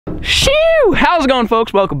Shoo! How's it going,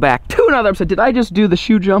 folks? Welcome back to another episode. Did I just do the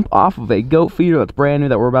shoe jump off of a goat feeder that's brand new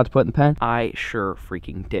that we're about to put in the pen? I sure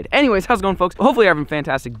freaking did. Anyways, how's it going, folks? Hopefully you're having a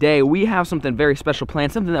fantastic day. We have something very special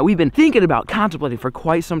planned, something that we've been thinking about, contemplating for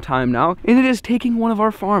quite some time now, and it is taking one of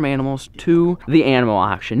our farm animals to the animal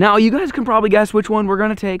auction. Now, you guys can probably guess which one we're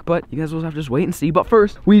gonna take, but you guys will have to just wait and see. But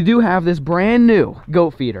first, we do have this brand new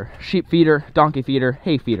goat feeder, sheep feeder, donkey feeder,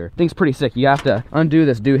 hay feeder. Thing's pretty sick. You have to undo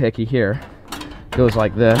this doohickey here. Goes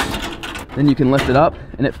like this. Then you can lift it up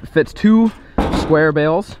and it fits 2 square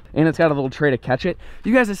bales, and it's got a little tray to catch it.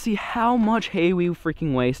 You guys see how much hay we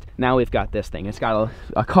freaking waste. Now we've got this thing. It's got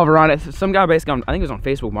a cover on it. Some guy basically on, I think it was on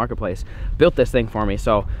Facebook Marketplace, built this thing for me.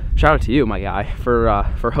 So shout out to you, my guy,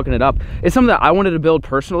 for hooking it up. It's something that I wanted to build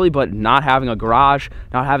personally, but not having a garage,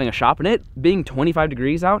 not having a shop, and it being 25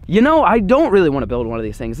 degrees out, you know, I don't really want to build one of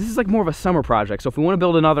these things. This is like more of a summer project. So if we want to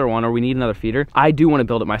build another one or we need another feeder, I do want to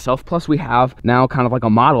build it myself. Plus we have now kind of like a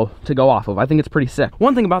model to go off of. I think it's pretty sick.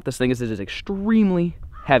 One thing about this thing is it is extremely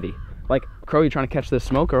heavy. Like, Crow, you trying to catch this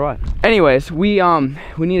smoke or what? Anyways, we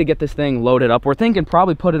need to get this thing loaded up. We're thinking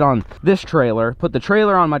probably put it on this trailer, put the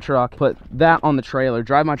trailer on my truck, put that on the trailer,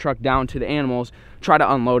 drive my truck down to the animals, try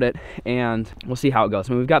to unload it, and we'll see how it goes.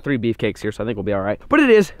 I mean, we've got 3 beefcakes here, so I think we'll be all right. But it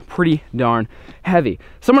is pretty darn heavy.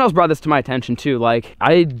 Someone else brought this to my attention too. Like,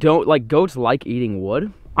 I don't, like, goats like eating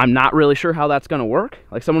wood. I'm not really sure how that's gonna work.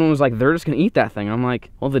 Like, someone was like, they're just gonna eat that thing. I'm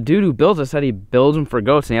like, well, the dude who builds it said he builds them for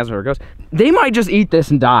goats and he has them for goats. They might just eat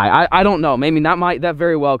this and die. I don't know. Maybe that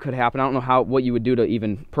very well could happen. I don't know what you would do to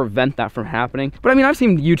even prevent that from happening. But I mean, I've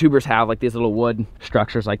seen YouTubers have like these little wood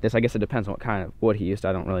structures like this. I guess it depends on what kind of wood he used.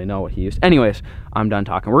 I don't really know what he used. Anyways, I'm done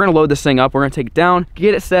talking. We're gonna load this thing up. We're gonna take it down,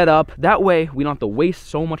 get it set up. That way we don't have to waste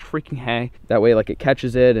so much freaking hay. That way, like, it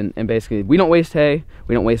catches it, and basically we don't waste hay,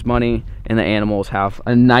 we don't waste money, and the animals have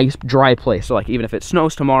a nice dry place. So like, even if it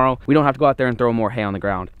snows tomorrow, we don't have to go out there and throw more hay on the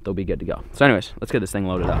ground. They'll be good to go. So anyways, let's get this thing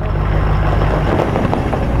loaded up.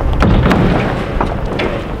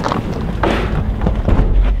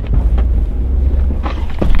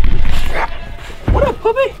 What up,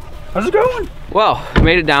 puppy? How's it going? Well, we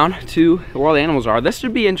made it down to where all the animals are. This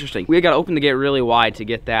should be interesting. We gotta open the gate really wide to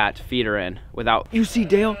get that feeder in without, you see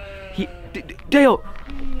Dale? Dale!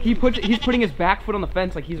 He's putting his back foot on the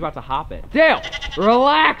fence like he's about to hop it. Dale,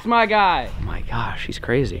 relax, my guy. Oh my gosh, he's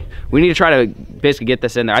crazy. We need to try to basically get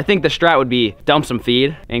this in there. I think the strat would be dump some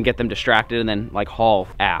feed and get them distracted and then like haul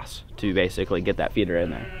ass to basically get that feeder in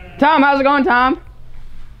there. Tom, how's it going, Tom?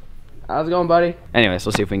 How's it going, buddy? Anyways,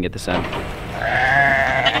 let's see if we can get this in.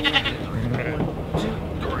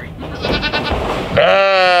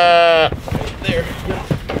 There.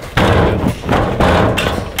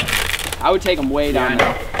 I would take them way down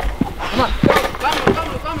there. Come on,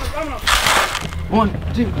 vámonos. 1,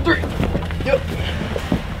 2, 3. Yep.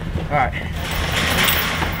 All right.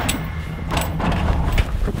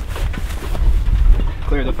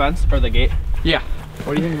 Clear the fence or the gate? Yeah.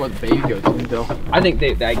 What do you think about the baby goats, Bill? I think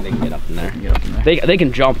they can get up in there. They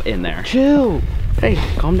can jump in there. Chill. Hey,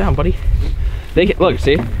 calm down, buddy. They can, look,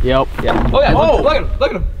 see? Yep. Yeah. Oh yeah. Oh.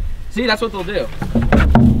 Look at them. See, that's what they'll do.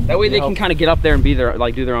 That way they can kind of get up there and be their,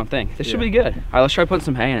 like, do their own thing. This should be good. All right, let's try putting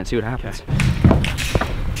some hay in it and see what happens. Okay.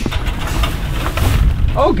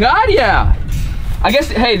 Oh God, yeah. I guess,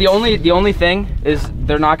 hey, the only thing is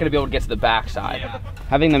they're not gonna be able to get to the back side. Yeah.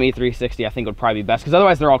 Having them eat 360, I think would probably be best, because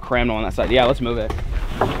otherwise they're all crammed on that side. Yeah, let's move it.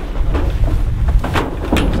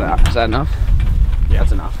 Is that enough? Yeah,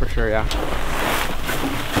 that's enough for sure, yeah.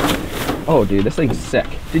 Oh, dude, this thing's sick.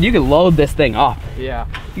 Dude, you can load this thing up. Yeah.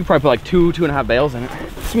 You can probably put like 2.5 bales in it.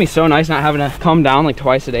 It's gonna be so nice not having to come down like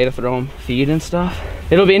twice a day to throw them feed and stuff.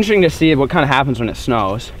 It'll be interesting to see what kind of happens when it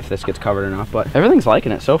snows, if this gets covered or not, but everything's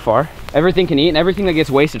liking it so far. Everything can eat, and everything that gets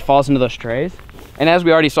wasted falls into those trays. And as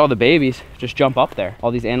we already saw, the babies just jump up there.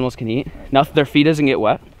 All these animals can eat. Nothing, their feet doesn't get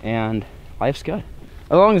wet, and life's good.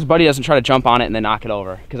 As long as Buddy doesn't try to jump on it and then knock it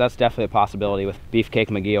over, because that's definitely a possibility with Beefcake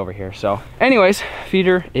McGee over here. So anyways,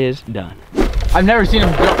 feeder is done. I've never seen him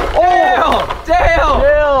jump. Oh! Dale!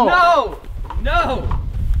 No!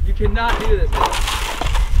 You cannot do this.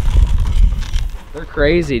 They're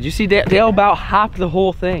crazy. Did you see Dale about hopped the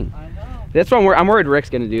whole thing? I know. That's why I'm worried Rick's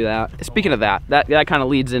gonna do that. Speaking of that kind of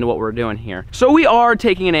leads into what we're doing here. So we are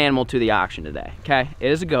taking an animal to the auction today, okay?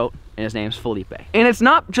 It is a goat, and his name's Felipe. And it's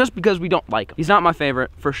not just because we don't like him. He's not my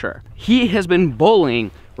favorite, for sure. He has been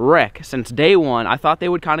bullying Rick since day one. I thought they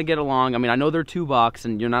would kind of get along. I mean, I know they're $2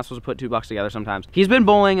 and you're not supposed to put $2 together sometimes. He's been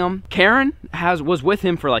bullying him. Karen was with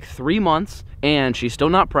him for like 3 months. and she's still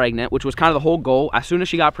not pregnant, which was kind of the whole goal. As soon as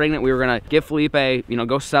she got pregnant, we were gonna give Felipe, you know,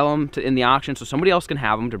 go sell him in the auction so somebody else can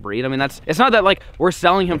have him to breed. I mean, it's not that like we're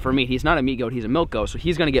selling him for meat. He's not a meat goat, he's a milk goat. So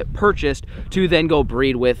he's gonna get purchased to then go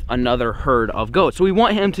breed with another herd of goats. So we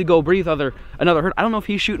want him to go breed with another herd. I don't know if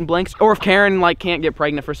he's shooting blanks or if Karen like can't get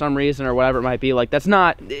pregnant for some reason or whatever it might be. Like that's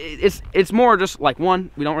not, it's more just like,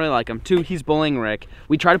 one, we don't really like him. Two, he's bullying Rick.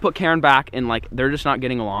 We try to put Karen back and like they're just not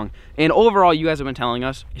getting along. And overall, you guys have been telling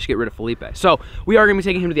us you should get rid of Felipe. So we are gonna be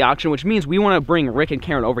taking him to the auction, which means we wanna bring Rick and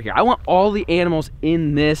Karen over here. I want all the animals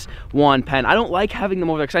in this one pen. I don't like having them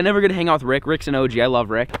over there because I never get to hang out with Rick. Rick's an OG, I love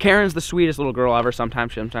Rick. Karen's the sweetest little girl ever.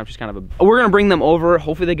 Sometimes she's kind of a, we're gonna bring them over.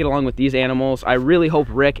 Hopefully they get along with these animals. I really hope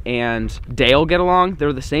Rick and Dale get along.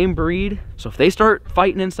 They're the same breed. So if they start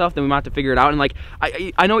fighting and stuff, then we might have to figure it out. And like,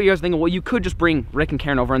 I know what you guys are thinking, well, you could just bring Rick and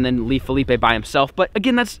Karen over and then leave Felipe by himself. But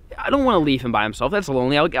again, I don't want to leave him by himself. That's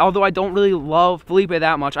lonely. Although I don't really love Felipe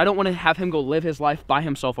that much, I don't want to have him go live his life by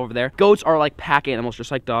himself over there. Goats are like pack animals, just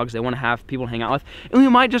like dogs. They want to have people to hang out with. And we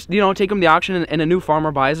might just, you know, take him to the auction and a new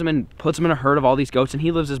farmer buys him and puts him in a herd of all these goats and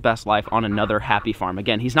he lives his best life on another happy farm.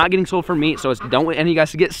 Again, he's not getting sold for meat, so don't want any of you guys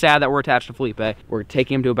to get sad that we're attached to Felipe. We're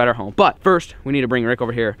taking him to a better home. But first, we need to bring Rick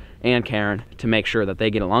over here and Karen to make sure that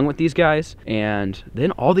they get along with these guys, and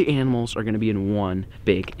then all the animals are going to be in one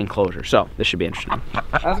big enclosure. So this should be interesting.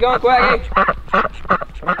 How's it going, Quaggy?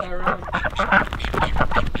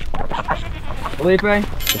 Felipe,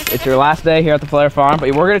 it's your last day here at the FLAIR farm, but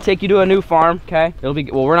we're going to take you to a new farm, okay? It'll be,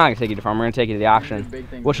 well, we're not going to take you to the farm. We're going to take you to the auction,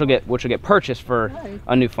 which will get purchased for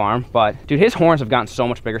a new farm. But dude, his horns have gotten so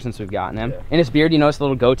much bigger since we've gotten him. And his beard, you notice the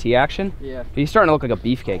little goatee action? Yeah. He's starting to look like a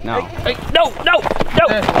beefcake now. Hey, no.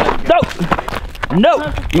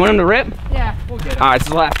 You want him to rip? Yeah, we'll get him. All right, it's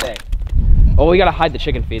the last day. Oh, we got to hide the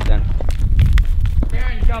chicken feed then.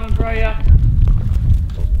 Karen's coming for you.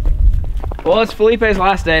 Well, it's Felipe's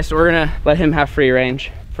last day, so we're gonna let him have free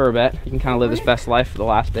range for a bit. He can kind of live his best life for the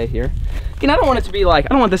last day here. You know, I don't want it to be like, I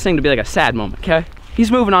don't want this thing to be like a sad moment, okay?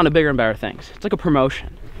 He's moving on to bigger and better things. It's like a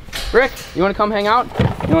promotion. Rick, you wanna come hang out?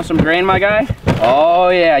 You want some grain, my guy? Oh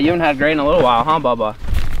yeah, you haven't had grain in a little while, huh, Bubba?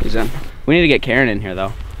 He's in. We need to get Karen in here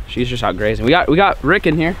though. She's just out grazing. We got Rick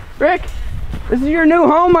in here. Rick, this is your new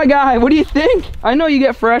home, my guy. What do you think? I know you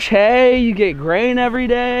get fresh hay, you get grain every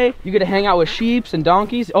day. You get to hang out with sheeps and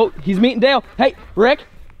donkeys. Oh, he's meeting Dale. Hey, Rick,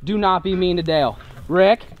 do not be mean to Dale.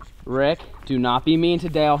 Rick, do not be mean to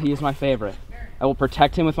Dale. He is my favorite. I will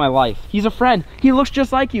protect him with my life. He's a friend. He looks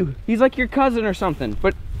just like you. He's like your cousin or something,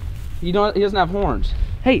 but he doesn't have horns.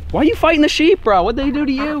 Hey, why are you fighting the sheep, bro? What'd they do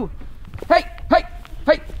to you? Hey,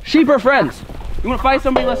 sheep are friends. You wanna fight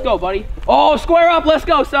somebody? Let's go, buddy. Oh, square up, let's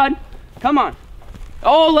go, son. Come on.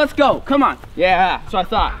 Oh, let's go, come on. Yeah, that's what I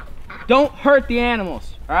thought. Don't hurt the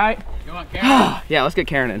animals, all right? You want Karen? Yeah, let's get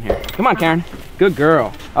Karen in here. Come on, Karen. Good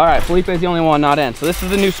girl. All right, Felipe's the only one not in. So this is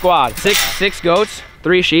the new squad. Six goats,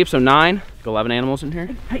 3 sheep, so 9. 11 animals in here.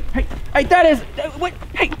 Hey, that is, what?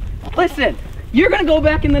 Hey, listen. You're gonna go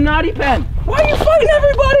back in the naughty pen. Why are you fighting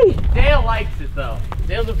everybody? Dale likes it though.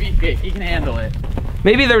 Dale's a beefcake, he can handle it.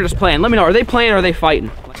 Maybe they're just playing. Let me know, are they playing or are they fighting?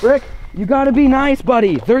 Rick, you gotta be nice,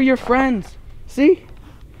 buddy. They're your friends. See?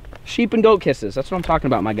 Sheep and goat kisses. That's what I'm talking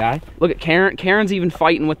about, my guy. Look at Karen. Karen's even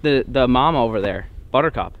fighting with the mama over there.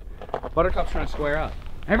 Buttercup. Buttercup's trying to square up.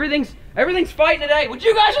 Everything's fighting today. Would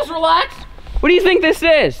you guys just relax? What do you think this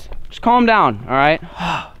is? Just calm down, all right?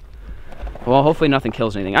 Well, hopefully nothing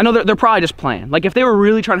kills anything. I know they're probably just playing. Like if they were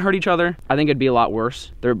really trying to hurt each other, I think it'd be a lot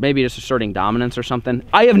worse. They're maybe just asserting dominance or something.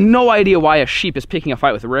 I have no idea why a sheep is picking a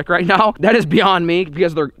fight with Rick right now. That is beyond me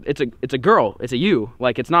because it's a girl, it's a ewe.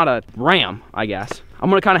 Like it's not a ram, I guess. I'm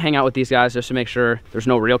gonna kind of hang out with these guys just to make sure there's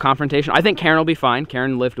no real confrontation. I think Karen will be fine.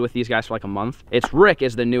 Karen lived with these guys for like a month. It's Rick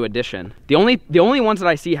is the new addition. The only ones that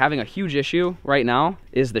I see having a huge issue right now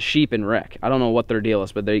is the sheep and Rick. I don't know what their deal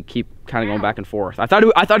is, but they keep kind of going back and forth. I thought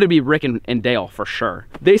it'd be Rick and Dale for sure.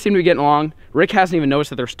 They seem to be getting along. Rick hasn't even noticed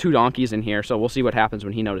that there's 2 donkeys in here, so we'll see what happens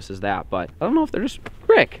when he notices that. But I don't know if they're just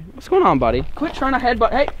Rick. What's going on, buddy? Quit trying to headbutt.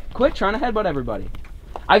 Hey, quit trying to headbutt everybody.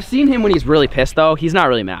 I've seen him when he's really pissed though. He's not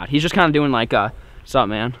really mad. He's just kind of doing like what's up,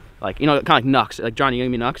 man? Like, you know, kind of like Nux. Like, Johnny, you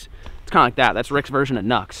give me Nux? It's kind of like that. That's Rick's version of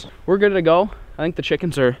Nux. We're good to go. I think the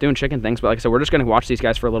chickens are doing chicken things, but like I said, we're just gonna watch these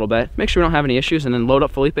guys for a little bit, make sure we don't have any issues, and then load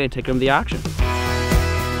up Felipe and take him to the auction.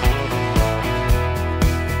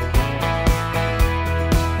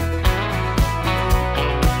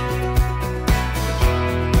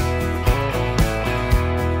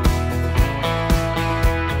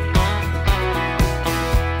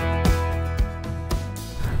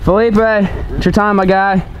 Felipe, it's your time, my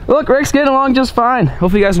guy. Look, Rick's getting along just fine.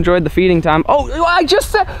 Hopefully you guys enjoyed the feeding time. Oh, I just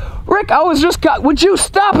said, Rick, would you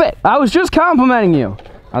stop it? I was just complimenting you.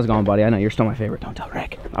 How's it going, buddy? I know you're still my favorite. Don't tell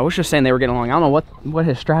Rick. I was just saying they were getting along. I don't know what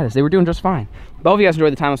his strat is. They were doing just fine. But if you guys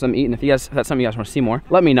enjoyed the time with them eating, if that's something you guys want to see more,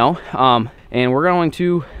 let me know. And we're going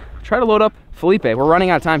to try to load up Felipe. We're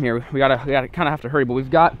running out of time here. We gotta kind of have to hurry, but we've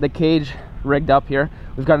got the cage rigged up here.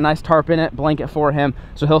 We've got a nice tarp in it, blanket for him,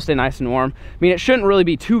 so he'll stay nice and warm. I mean, it shouldn't really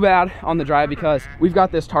be too bad on the drive because we've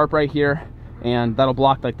got this tarp right here, and that'll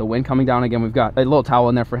block like the wind coming down. Again, we've got a little towel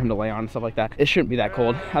in there for him to lay on and stuff like that. It shouldn't be that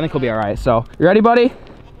cold. I think he'll be all right. So, you ready, buddy?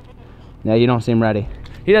 Yeah, you don't seem ready.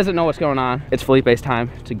 He doesn't know what's going on. It's Felipe's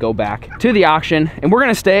time to go back to the auction, and we're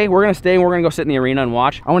gonna stay, and we're gonna go sit in the arena and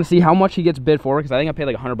watch. I wanna see how much he gets bid for, because I think I paid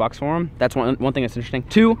like $100 for him. That's one thing that's interesting.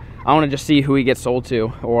 Two, I wanna just see who he gets sold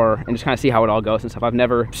to, and just kind of see how it all goes and stuff. I've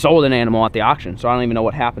never sold an animal at the auction, so I don't even know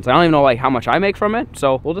what happens. I don't even know like how much I make from it,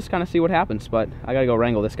 so we'll just kind of see what happens. But I gotta go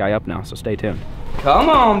wrangle this guy up now, so stay tuned. Come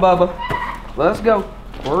on, Bubba. Let's go.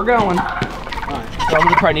 We're going. All right. So I'm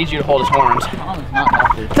gonna probably need you to hold his horns. Tom's not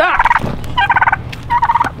healthy. Ah!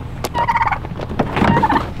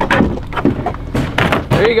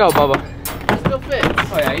 There you go, Bubba. He still fits.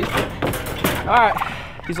 Oh yeah, he's good. All right,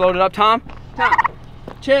 he's loaded up. Tom,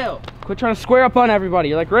 Chill. quit trying to square up on everybody.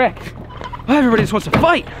 You're like Rick. Everybody just wants to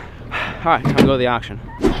fight. All right, time to go to the auction.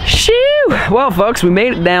 Shoo! Well, folks, we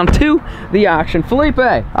made it down to the auction. Felipe,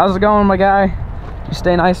 how's it going, my guy? You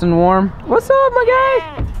stay nice and warm. What's up, my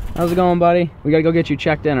guy? How's it going, buddy? We gotta go get you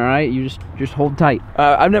checked in, all right? You just hold tight.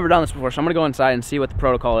 I've never done this before, so I'm gonna go inside and see what the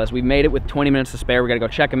protocol is. We made it with 20 minutes to spare. We gotta go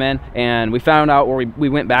check him in, and we found out where we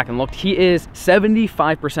went back and looked. He is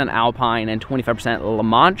 75% Alpine and 25% La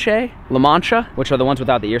Mancha, which are the ones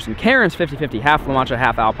without the ears. And Karen's 50-50, half La Mancha,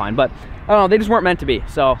 half Alpine. But I don't know, they just weren't meant to be.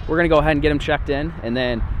 So we're gonna go ahead and get him checked in, and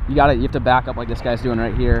then you have to back up like this guy's doing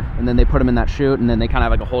right here, and then they put him in that chute, and then they kind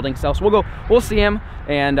of have like a holding cell. So we'll see him,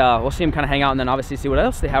 and we'll see him kind of hang out, and then obviously see what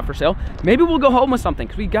else they have for sale. Maybe we'll go home with something,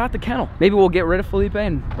 because we got the kennel. Maybe we'll get rid of Felipe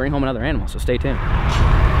and bring home another animal, so stay tuned. Come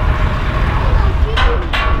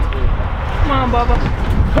on, Bubba.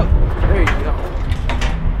 Oh, there you go.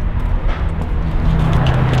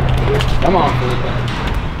 Come on, Felipe.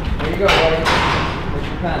 There you go, buddy. Where's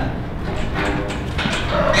your pen?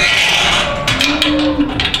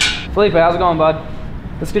 Felipe, how's it going, bud?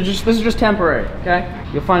 This is just temporary, okay?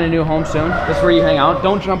 You'll find a new home soon. This is where you hang out.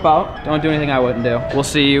 Don't jump out. Don't do anything I wouldn't do. We'll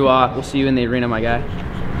see you in the arena, my guy.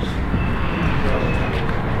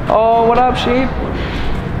 Oh, what up, sheep?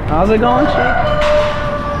 How's it going, sheep?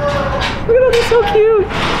 Look at them, they're so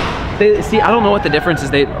cute. See, I don't know what the difference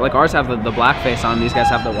is. Like ours have the black face on, these guys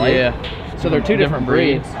have the white. Yeah. So they're two different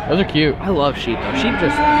breeds. Those are cute. I love sheep though. Sheep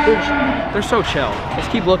they're so chill. Let's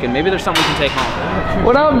keep looking. Maybe there's something we can take home.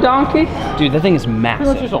 What up, donkey? Dude, the thing is massive.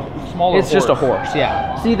 It's just a smaller It's just a horse,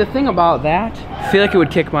 yeah. See, the thing about that, I feel like it would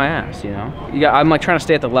kick my ass, you know? I'm like trying to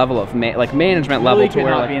stay at the level of management level to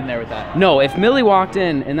where like, be in there with that. No, if Millie walked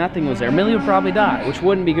in and that thing was there, Millie would probably die, which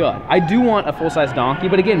wouldn't be good. I do want a full-size donkey,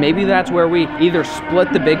 but again, maybe that's where we either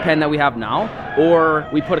split the big pen that we have now, or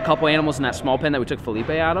we put a couple animals in that small pen that we took Felipe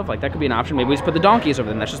out of. Like, that could be an option. Maybe we just put the donkeys over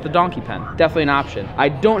there. That's just the donkey pen. Definitely an option. I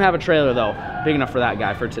don't have a trailer, though, big enough for that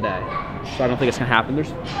guy for today. So I don't think it's gonna happen.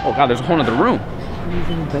 Oh God, there's a whole nother room.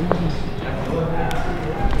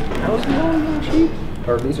 How's it going, little sheep?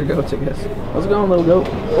 Or these are goats, I guess. How's it going, little goat?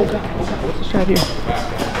 Oh God, what's this chat here?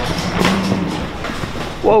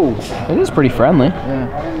 Whoa, it is pretty friendly.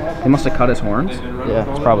 Yeah. They must have cut his horns. Yeah.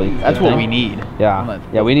 It's probably. That's what we need. Yeah.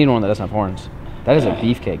 Yeah, we need one that doesn't have horns. That is a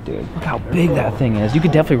beefcake, dude. Look how big that thing is. You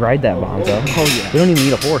could definitely ride that Bonzo. Oh yeah. We don't even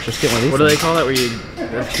need a horse. Just get one of these. What do they call that? Where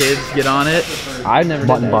the kids get on it? I've never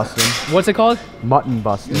Mutton did that. busting. What's it called? Mutton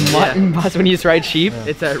busting. Mutton bust when you just ride sheep. Yeah.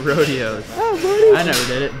 It's at rodeos. Oh, buddy. I never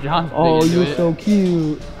did it. John's Oh, big into you're it. so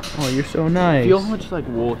cute. Oh, you're so nice. Feel how much like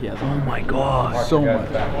wool he has Oh on. my God. So much.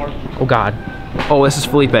 Oh God. Oh, this is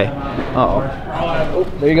Felipe. Uh-oh.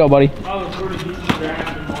 There you go, buddy.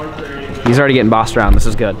 He's already getting bossed around. This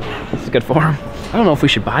is good. This is good for him. I don't know if we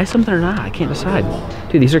should buy something or not. I can't decide.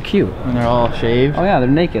 Dude, these are cute. And they're all shaved. Oh yeah, they're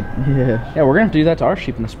naked. Yeah. Yeah, we're gonna have to do that to our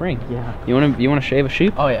sheep in the spring. Yeah. You wanna shave a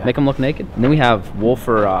sheep? Oh yeah. Make them look naked. And then we have wool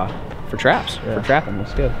for traps. Yeah. For trapping.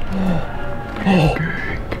 That's good. Oh,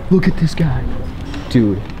 look at this guy.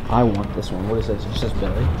 Dude, I want this one. What is this? It just says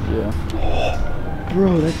Billy. Yeah.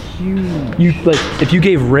 Bro, that's huge. You like if you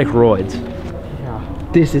gave Rick roids. Yeah.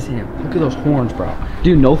 This is him. Look at those horns, bro.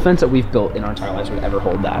 Dude, no fence that we've built in our entire lives would ever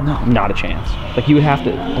hold that. No. Not a chance. Like, you would have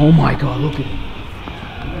to... Oh, my God, look at him.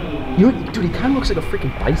 Dude, he kind of looks like a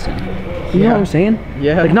freaking bison. You know what I'm saying?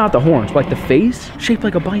 Yeah. Like, not the horns, but like the face shaped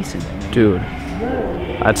like a bison. Dude,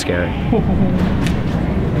 that's scary.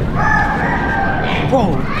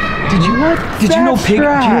 Bro, did you what? Did you know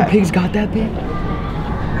pigs got that big?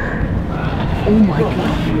 Oh, my God.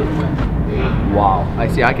 Wow. I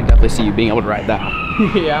see. I can definitely see you being able to ride that.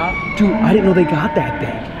 Yeah. Dude, I didn't know they got that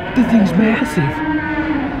big. The thing's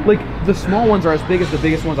massive. Like, the small ones are as big as the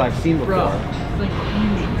biggest ones I've seen before. Bro, it's like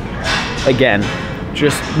huge. Again,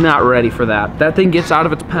 just not ready for that. That thing gets out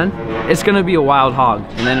of its pen, it's gonna be a wild hog,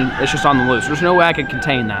 and then it's just on the loose. There's no way I can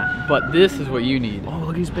contain that. But this is what you need. Oh, look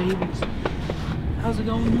at these babies. How's it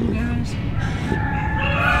going, little guys?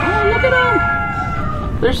 Oh, look at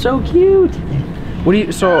them. They're so cute. What do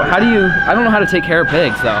you, so how do you, I don't know how to take care of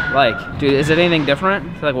pigs though. Like, dude, is it anything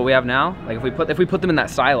different to like what we have now? Like if we put them in that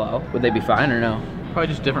silo, would they be fine or no? Probably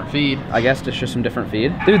just different feed. I guess it's just some different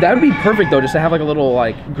feed. Dude, that would be perfect though, just to have like a little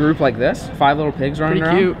like group like this. 5 little pigs running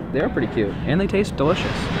around. Pretty cute. They're pretty cute. And they taste delicious.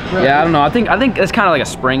 Right. Yeah, I don't know. I think it's kind of like a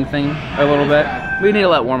spring thing a little bit. We need to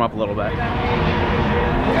let it warm up a little bit.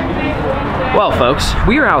 Well, folks,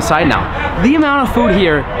 we are outside now. The amount of food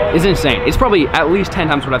here is insane. It's probably at least 10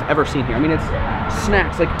 times what I've ever seen here. I mean, it's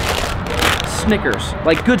snacks, like Snickers,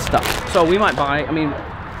 like good stuff. So we might buy, I mean,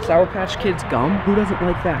 Sour Patch Kids gum. Who doesn't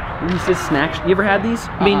like that? Reese's snacks. You ever had these?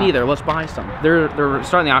 Me neither. Let's buy some. They're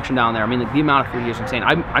starting the auction down there. I mean, the amount of food here is insane.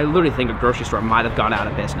 I literally think a grocery store might have gone out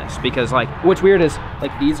of business because like what's weird is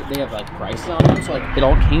like these, they have like prices on them. So like it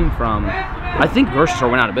all came from, I think the grocery store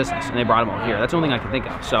went out of business and they brought them over here. That's the only thing I can think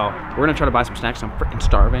of. So we're gonna try to buy some snacks. I'm freaking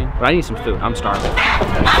starving, but I need some food. I'm starving.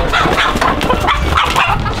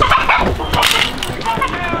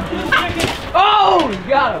 Oh, you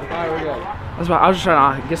got him. All right, we go. I was just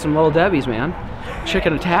trying to get some little Debbie's, man.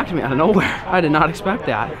 Chicken attacked me out of nowhere. I did not expect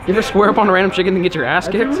that. You ever swear up on a random chicken and get your ass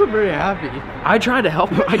kicked? I was very happy. I tried to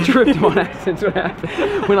help him. I tripped him on accident. What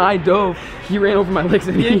happened? When I dove, he ran over my legs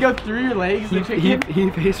and He didn't go through your legs, the chicken?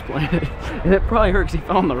 He face planted. And it probably hurt because he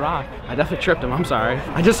fell on the rock. I definitely tripped him. I'm sorry.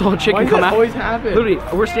 I just saw a chicken come out. Why does that always happen? Literally,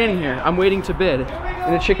 we're standing here. I'm waiting to bid.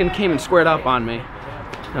 And the chicken came and squared up on me.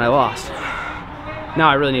 And I lost. Now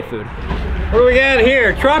I really need food. What do we got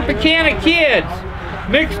here? Tropicana Kids,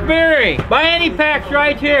 mixed berry. Buy any packs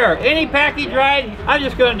right here. Any package right. I'm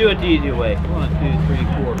just gonna do it the easy way. 1, 2, 3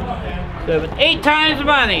 quarters. 7, 8 times the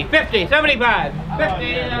money. 50, 75,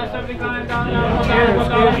 50, 75,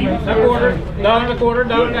 $1.25,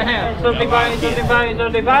 $1.25, 75, 75,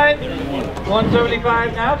 75,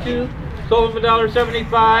 175 now 2. Sold for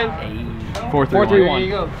 $1.75. 431. There you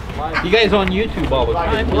go. You guys on YouTube all the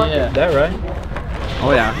time? Yeah. Is that right?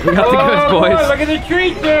 Oh yeah, we got the goods, boys. Look at the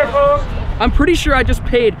treats there, folks. I'm pretty sure I just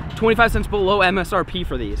paid 25 cents below MSRP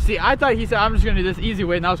for these. See, I thought he said I'm just gonna do this easy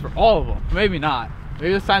way, and that was for all of them. Maybe not.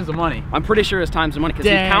 Maybe this time's the money. I'm pretty sure it's times the money because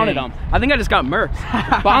he counted them. I think I just got murked.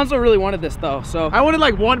 Bonzo really wanted this though, so. I wanted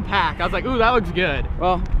like 1 pack. I was like, ooh, that looks good.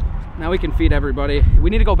 Well, now we can feed everybody. We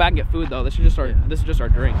need to go back and get food though. This is just our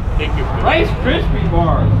drink. Thank you. Rice Krispie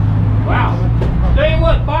bars. Wow. Tell you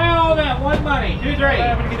what, buy all that, one money. 2, 3.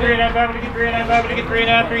 I'm gonna get 3.5, I'm gonna get 3.5, I'm gonna get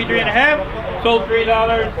 3.5, 3, 3.5. Sold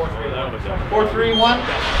 $3. 431.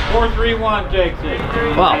 431 takes it.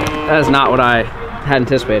 Well, that is not what I had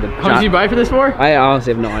anticipated. How much did you buy for this for? I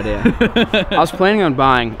honestly have no idea. I was planning on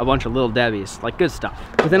buying a bunch of little Debbie's, like good stuff.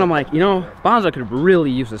 But then I'm like, you know, Bonzo could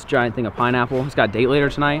really use this giant thing of pineapple. He's got a date later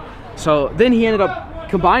tonight. So then he ended up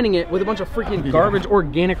combining it with a bunch of freaking garbage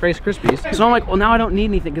organic Rice Krispies. So I'm like, well, now I don't need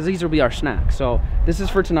anything because these will be our snacks. So this is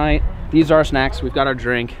for tonight. These are our snacks. We've got our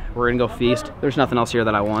drink. We're gonna go feast. There's nothing else here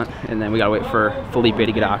that I want. And then we gotta wait for Felipe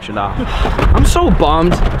to get auctioned off. I'm so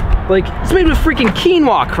bummed. Like, it's made with freaking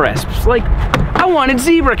quinoa crisps. Like, I wanted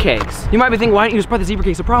zebra cakes. You might be thinking, why didn't you just buy the zebra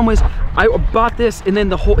cakes? The problem is, I bought this and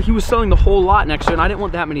then he was selling the whole lot next to it and I didn't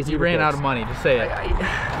want that many zebra cakes. You ran out of money, just say it.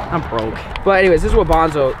 I'm broke. But anyways, this is what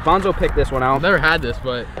Bonzo picked this one out. I've never had this,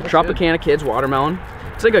 but Tropicana Kids watermelon.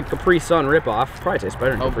 It's like a Capri Sun ripoff. Probably tastes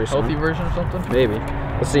better than Capri Sun. Healthy version or something? Maybe.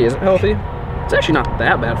 Let's see, is it healthy? It's actually not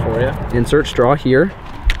that bad for you. Insert straw here.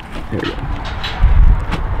 There we go.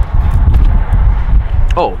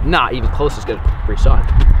 Oh, not even close as good as Capri Sun.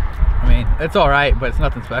 I mean, it's all right, but it's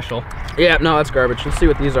nothing special. Yeah, no, that's garbage. Let's see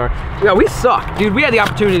what these are. Yeah, we suck. Dude, we had the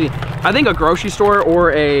opportunity. I think a grocery store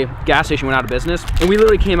or a gas station went out of business, and we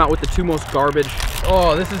literally came out with the 2 most garbage.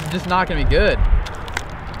 Oh, this is just not gonna be good.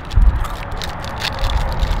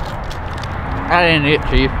 That ain't it,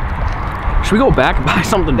 Chief. Should we go back and buy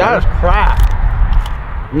something That better? is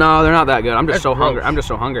crap. No, they're not that good. I'm just That's so gross. hungry. I'm just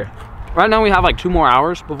so hungry. Right now we have like 2 more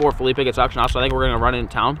hours before Felipe gets auctioned off, so I think we're gonna run in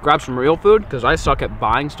town, grab some real food, because I suck at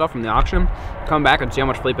buying stuff from the auction. Come back and see how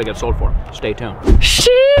much Felipe gets sold for. Stay tuned. Shoo!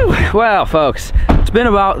 Well, folks, it's been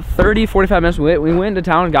about 30-45 minutes. We went into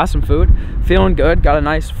town and got some food, feeling good, got a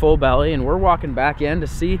nice full belly, and we're walking back in to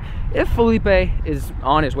see if Felipe is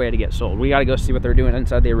on his way to get sold. We got to go see what they're doing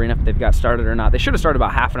inside the arena, if they've got started or not. They should have started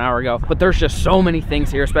about half an hour ago, but there's just so many things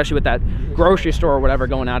here, especially with that grocery store or whatever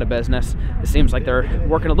going out of business. It seems like they're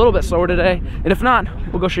working a little bit slower today, and if not,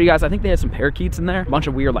 we'll go show you guys. I think they had some parakeets in there, a bunch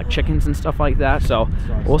of weird like chickens and stuff like that, so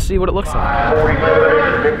we'll see what it looks like.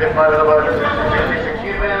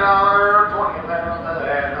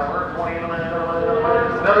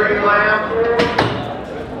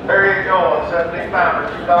 There you go, 70 pounder,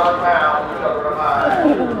 $2 a pound, $2 a mile.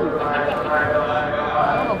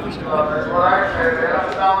 That's what I said,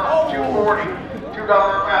 $2.40, $2 a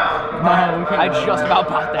pound. I just about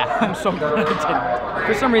bought that. I'm so glad I didn't.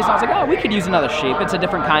 For some reason, I was like, oh, we could use another sheep. It's a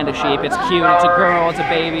different kind of sheep. It's cute, it's a girl, it's a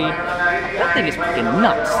baby. That thing is freaking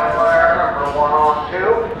nuts. 1 on 2,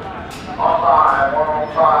 on 5, 1 on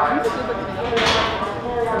 5.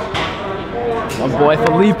 My boy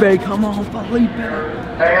Felipe, come on, Felipe.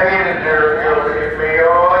 Hang in there, give me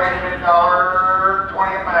 $1.20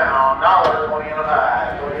 a pound, $1.20 in a bag.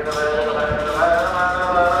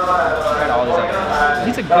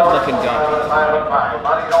 He's a good looking gun.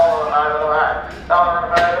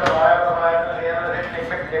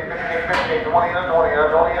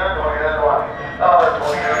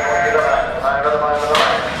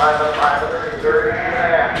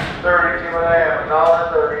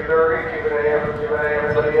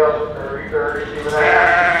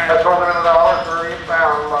 That's $130 per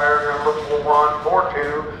pound, buyer number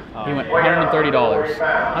 4142. He went $130.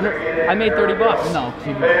 I made 30 bucks. No,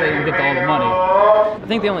 because they didn't get all the money. I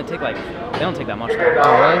think they only take like, they don't take that much. Oh, really? No.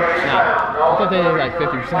 I thought they did like 50%.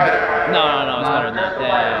 No, it's better than that.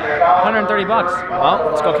 Yeah. 130 bucks. Well,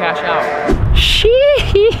 let's go cash out.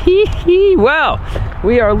 Sheesh. Well,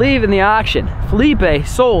 we are leaving the auction. Felipe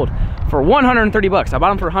sold for 130 bucks. I bought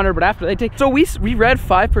them for 100, but after they take, so we read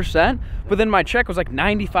 5%, but then my check was like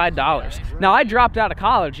 $95. Now I dropped out of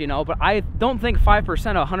college, you know, but I don't think 5%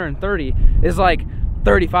 of 130 is like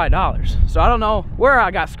 $35. So I don't know where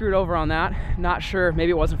I got screwed over on that. Not sure,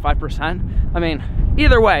 maybe it wasn't 5%. I mean,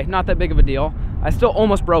 either way, not that big of a deal. I still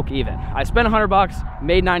almost broke even. I spent 100 bucks,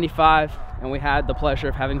 made 95, and we had the pleasure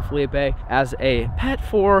of having Felipe as a pet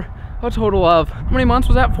for a total of, how many months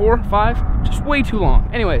was that? 4, 5? Just way too long.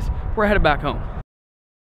 Anyways, we're headed back home.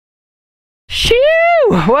 Shoo!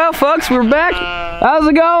 Well, folks, we're back. How's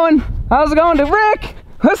it going? How's it going to Rick?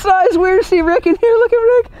 What's up? It's weird to see Rick in here. Look at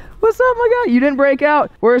Rick. What's up, my guy? You didn't break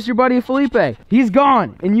out. Where's your buddy Felipe? He's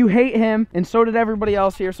gone, and you hate him, and so did everybody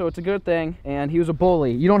else here, so it's a good thing. And he was a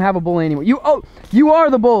bully. You don't have a bully anymore. You are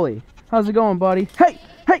the bully. How's it going, buddy? Hey,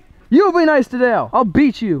 you be nice to Dale. I'll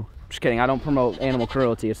beat you. Just kidding. I don't promote animal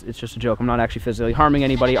cruelty. It's just a joke. I'm not actually physically harming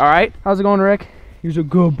anybody. All right? How's it going, Rick? You's a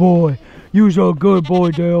good boy. You's a good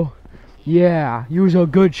boy, Dale. Yeah, you's a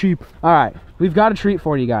good sheep. All right, we've got a treat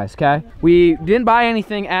for you guys, okay? We didn't buy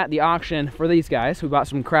anything at the auction for these guys. We bought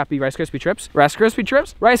some crappy Rice Krispie treats.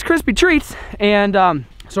 And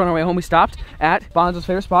so on our way home, we stopped at Bonzo's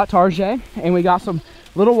favorite spot, Tarjay, and we got some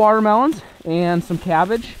little watermelons and some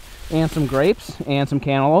cabbage and some grapes and some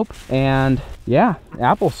cantaloupe and yeah,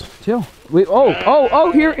 apples too. Here,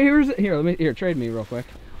 trade me real quick.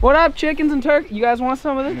 What up, chickens and turkey? You guys want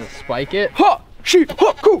some of this? Spike it. Ha! Sheep!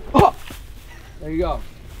 Ha! Cool! Ha! There you go.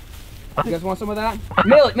 You guys want some of that?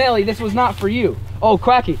 Millie, this was not for you. Oh,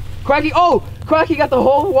 Cracky, oh! Cracky got the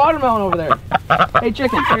whole watermelon over there. Hey,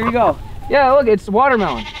 chickens, here you go. Yeah, look, it's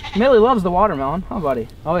watermelon. Millie loves the watermelon. Huh, buddy?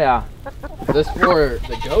 Oh, yeah. Is this for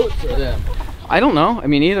the goats or them? I don't know. I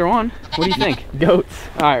mean, either one. What do you think? Goats.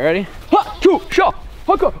 All right, ready? Ha! Two! Shot!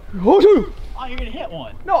 Haka! Oh, you're gonna hit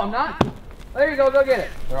one. No, I'm not. There you go get it.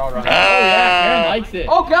 They're all running. Oh yeah, Karen likes it.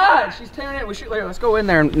 Oh God, she's tearing it. Let's go in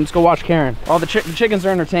there and let's go watch Karen. All the chickens are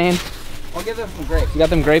entertained. I'll give them some grapes. You got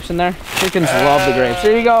them grapes in there? Chickens love the grapes.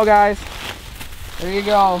 There you go, guys. There you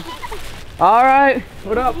go. All right,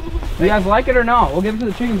 what up? You guys like it or no? We'll give it to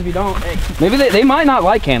the chickens if you don't. Maybe they might not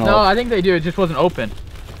like cantaloupe. No, I think they do. It just wasn't open.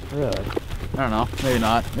 Really? I don't know. Maybe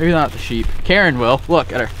not. Maybe not the sheep. Karen will.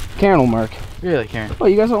 Look at her. Karen will mark. Really, Karen? Oh,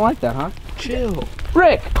 you guys don't like that, huh? Chill.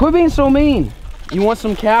 Rick, quit being so mean. You want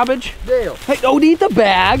some cabbage? Dale. Hey, don't eat the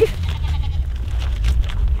bag.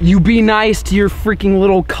 You be nice to your freaking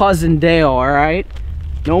little cousin Dale, all right?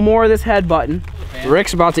 No more of this head button. Okay.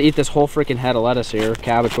 Rick's about to eat this whole freaking head of lettuce here,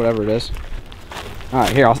 cabbage, whatever it is. All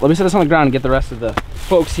right, here, let me set this on the ground and get the rest of the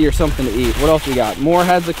folks here something to eat. What else we got? More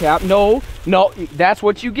heads of cap. No, that's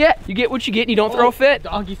what you get. You get what you get and you don't throw a fit.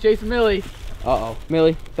 Donkey's chasing Millie. Uh-oh,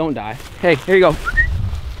 Millie, don't die. Hey, here you go.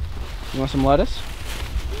 You want some lettuce?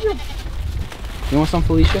 You want some,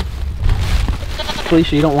 Felicia?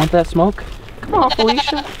 Felicia, you don't want that smoke? Come on,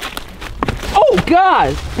 Felicia. Oh,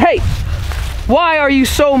 God. Hey, why are you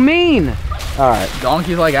so mean? All right.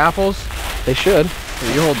 Donkeys like apples? They should.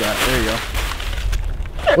 Here, you hold that. There you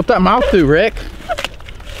go. What that mouth do, Rick?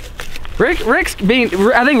 Rick's being,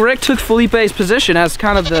 I think Rick took Felipe's position as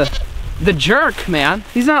kind of the jerk, man.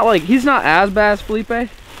 He's not as bad as Felipe.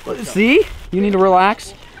 See? You need to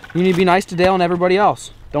relax. You need to be nice to Dale and everybody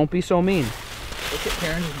else. Don't be so mean. Look at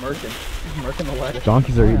Karen just murking. He's murking the lettuce.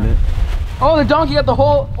 Donkeys are eating it. Oh, the donkey got the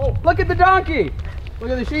whole, oh, look at the donkey. Look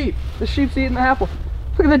at the sheep. The sheep's eating the apple.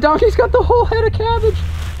 Look at the donkey's got the whole head of cabbage.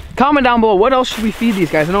 Comment down below, what else should we feed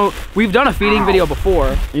these guys? I know we've done a feeding video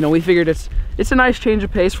before. You know, we figured it's a nice change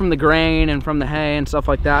of pace from the grain and from the hay and stuff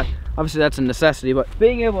like that. Obviously that's a necessity, but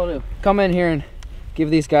being able to come in here and give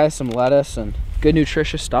these guys some lettuce and good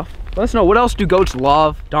nutritious stuff. Let us know, what else do goats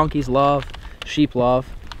love, donkeys love, sheep love,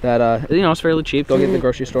 that, you know, it's fairly cheap. Go get in the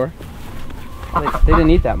grocery store. They didn't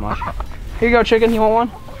eat that much. Here you go, chicken, you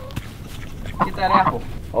want one? Get that apple.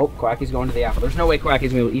 Oh, Quacky's going to the apple. There's no way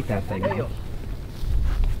Quacky's gonna be able to eat that thing. Man.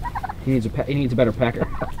 He needs a better pecker.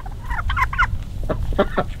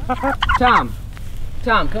 Tom,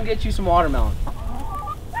 come get you some watermelon.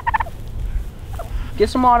 Get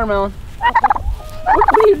some watermelon.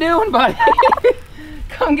 What are you doing, buddy?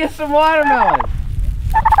 Come get some watermelon.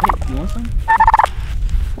 Hey, you want some?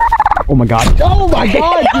 Oh my God. Oh my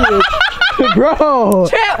God, dude. Bro.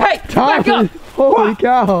 Hey, Tom, back up. Holy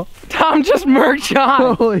cow. Tom just murked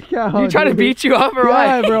John. Holy cow. You trying to beat you up or what?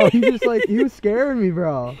 Yeah, bro. He just he was scaring me,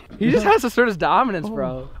 bro. He just has to assert his dominance,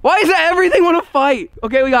 bro. Why is that everything want to fight?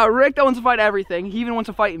 Okay, we got Rick that wants to fight everything. He even wants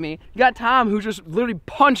to fight me. You got Tom who just literally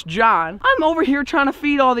punched John. I'm over here trying to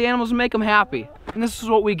feed all the animals and make them happy. And this is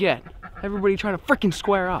what we get. Everybody trying to freaking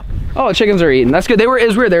square up. Oh, the chickens are eating. That's good. It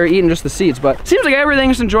was weird. They were eating just the seeds, but seems like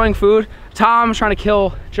everything's enjoying food. Tom's trying to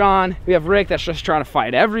kill John. We have Rick that's just trying to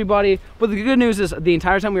fight everybody. But the good news is the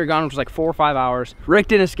entire time we were gone, which was like 4 or 5 hours, Rick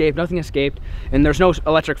didn't escape. Nothing escaped. And there's no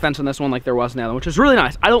electric fence on this one like there was in the other one, which is really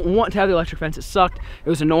nice. I don't want to have the electric fence. It sucked. It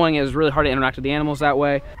was annoying. It was really hard to interact with the animals that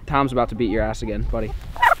way. Tom's about to beat your ass again, buddy.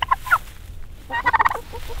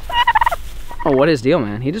 Oh, what is deal,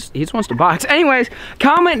 man? He just wants to box. Anyways,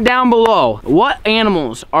 comment down below, what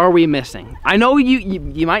animals are we missing? I know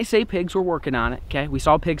you might say pigs, we're working on it, okay? We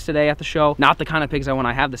saw pigs today at the show. Not the kind of pigs I want.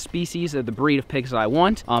 I have the species of the breed of pigs that I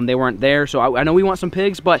want. They weren't there, so I know we want some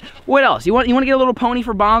pigs, but what else? You want to get a little pony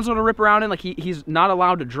for Bonzo to rip around in? Like he's not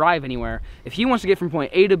allowed to drive anywhere. If he wants to get from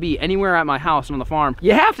point A to B anywhere at my house and on the farm,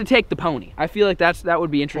 you have to take the pony. I feel like that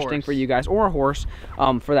would be interesting for you guys, or a horse,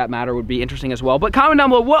 for that matter, would be interesting as well. But comment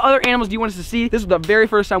down below, what other animals do you want us to see? This is the very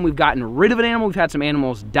first time we've gotten rid of an animal. We've had some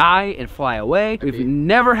animals die and fly away. We've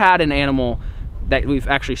never had an animal that we've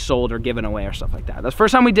actually sold or given away or stuff like that. That's the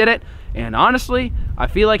first time we did it, and honestly, I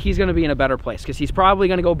feel like he's gonna be in a better place because he's probably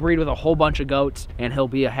gonna go breed with a whole bunch of goats and he'll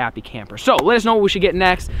be a happy camper. So let us know what we should get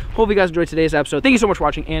next. Hope you guys enjoyed today's episode. Thank you so much for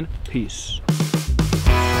watching, and peace.